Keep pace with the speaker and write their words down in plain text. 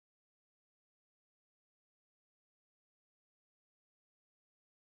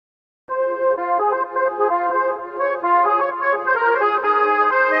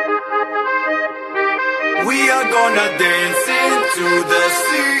gonna dance into the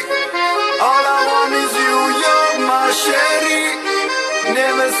sea. All I want is you, you're my Chérie.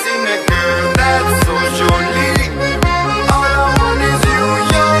 Never seen a girl that's so jolie. All I want is you,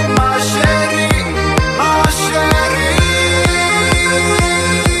 you're my Chérie, my Chérie.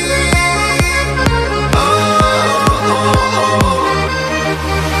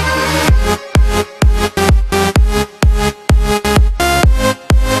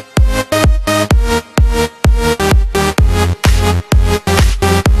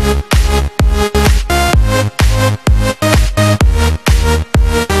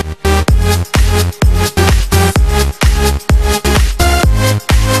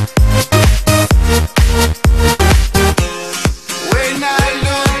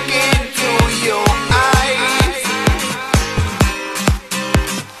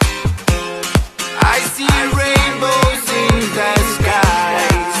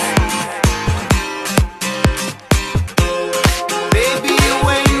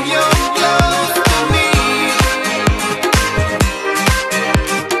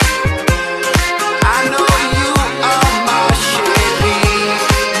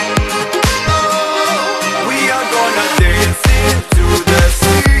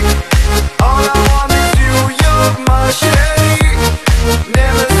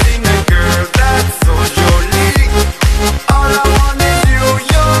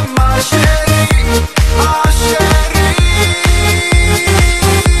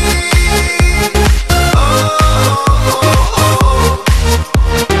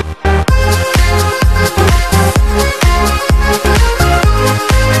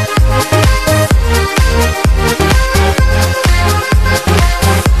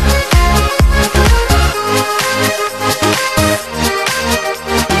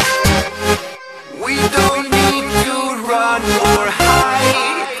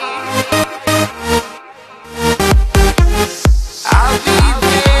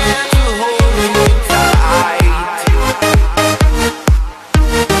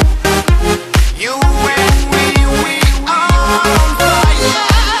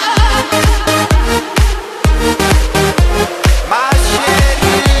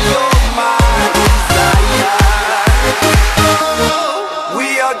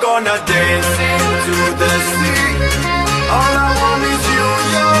 Gonna dance into the sea. All I want is you,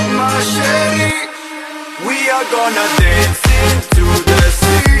 you're my Chérie. We are gonna